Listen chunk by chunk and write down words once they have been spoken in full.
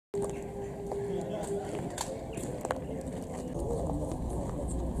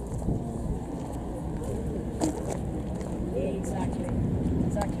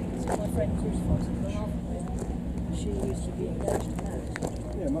should be engaged in that.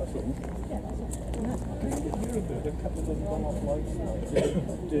 Yeah, most of them. Yeah, that's it. You're good. A couple of them gone off lights, like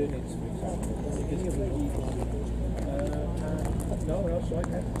Dernits, for example. No, that's right,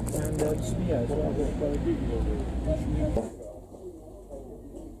 yeah. And Smia as well.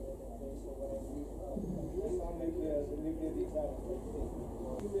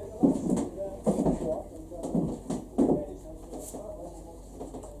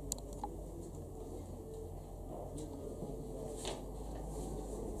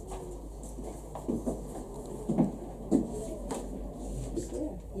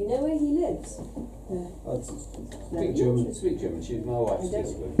 You know where he lives? Speak German. Speak German. She's my wife's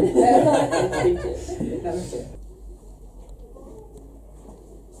sister.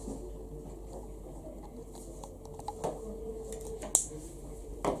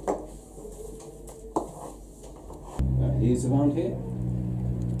 He's around here.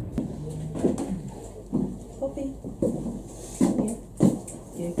 Poppy.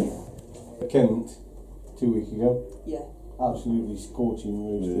 Yeah. Kent 2 weeks ago. Yeah. Absolutely scorching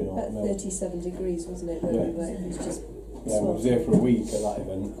roasting hot About milk. 37 degrees, wasn't it? Where we were. It was just. Yeah, we was there for a week at that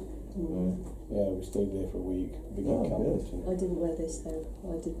event. Mm. Yeah, we stayed there for a week. Big competition. I didn't wear this though.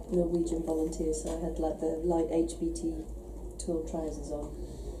 I did Norwegian volunteers, so I had like the light HBT twill trousers on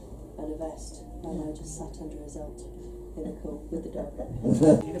and a vest, and I just sat under a zelt in the cool with the dog.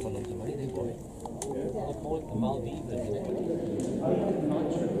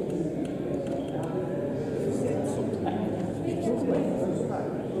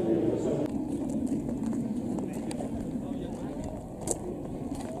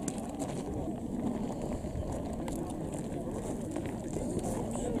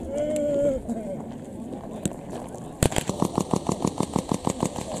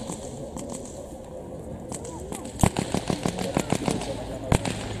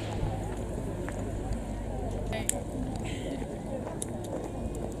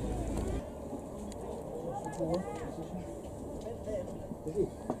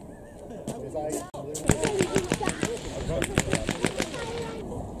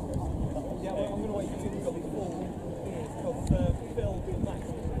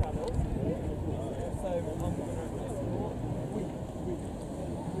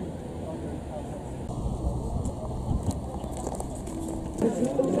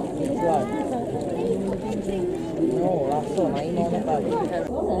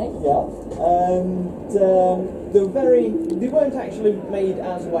 They weren't actually made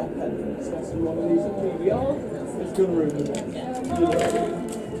as weapons. That's one of these at PBR. There's gun room in there.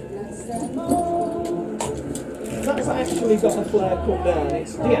 That's actually got a flare cut down.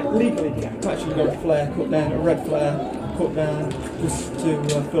 It's legally it's actually got a flare cut down, a red flare cut down, just to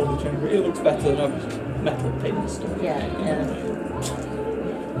fill the chamber. It looks better than a metal pin stuff. Yeah, yeah.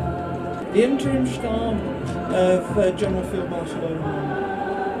 The interim star of General Field Marshal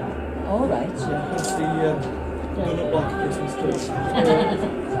O'Neill. All right. Yeah, that's the done up like a Christmas tree.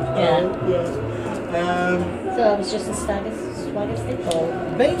 Yeah. So it was just a swagger stick, or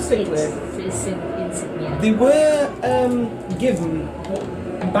basically, it's insignia. they were given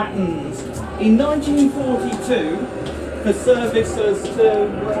batons in 1942 for service as the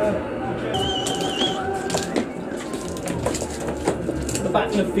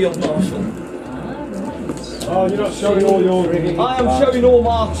baton of Field Marshal. Oh, you're not showing all your rigging. I am showing all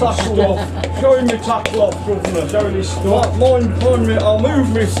my tackle off. Showing me tackle off, Governor. Showing his stuff. Mind me, I'll move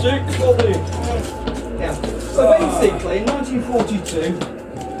me stick, Bobby. Yeah. So basically, in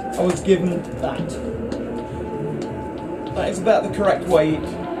 1942, I was given that. That is about the correct weight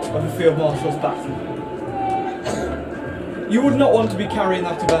of a Field Marshal's baton. You would not want to be carrying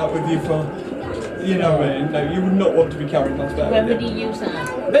that about with you for, you know what I mean? No, you would not want to be carrying that about When with would you. you use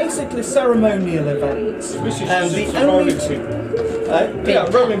that? Basically, ceremonial events. This is the a rolling pin. Yeah,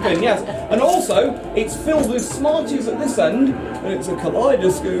 rolling pin, yes. And also, it's filled with Smarties at this end, and it's a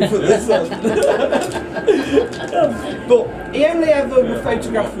kaleidoscope at this end. But he only ever was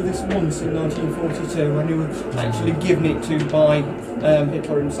photographed with this once in 1942, when he was actually given it to by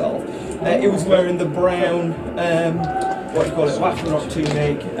Hitler himself. He was wearing the brown, what do you call it, Waffenrock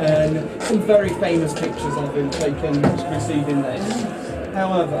tunic, and some very famous pictures of him taken receiving this.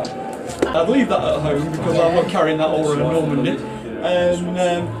 However, I'd leave that at home because I'm not carrying that all around Normandy.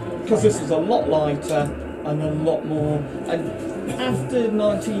 Because this is a lot lighter and a lot more. And after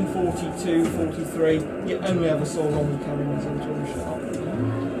 1942-43, you only ever saw Rommel carrying his interim shot.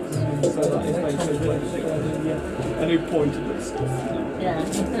 So that is basically and who pointed at stuff. Yeah.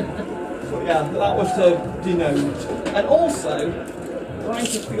 But yeah, that was to denote. And also,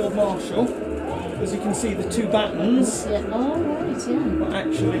 rank of Field Marshal, as you can see, the two batons Yeah. Oh, right, yeah. were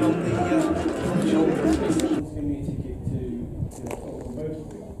actually on the shoulder.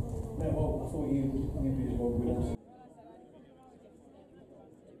 you be involved with us.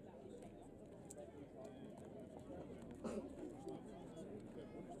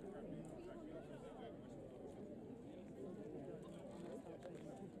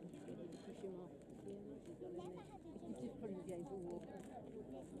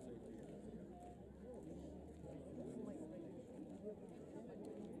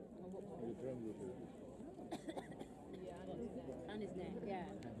 And his neck,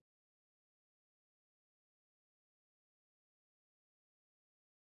 yeah.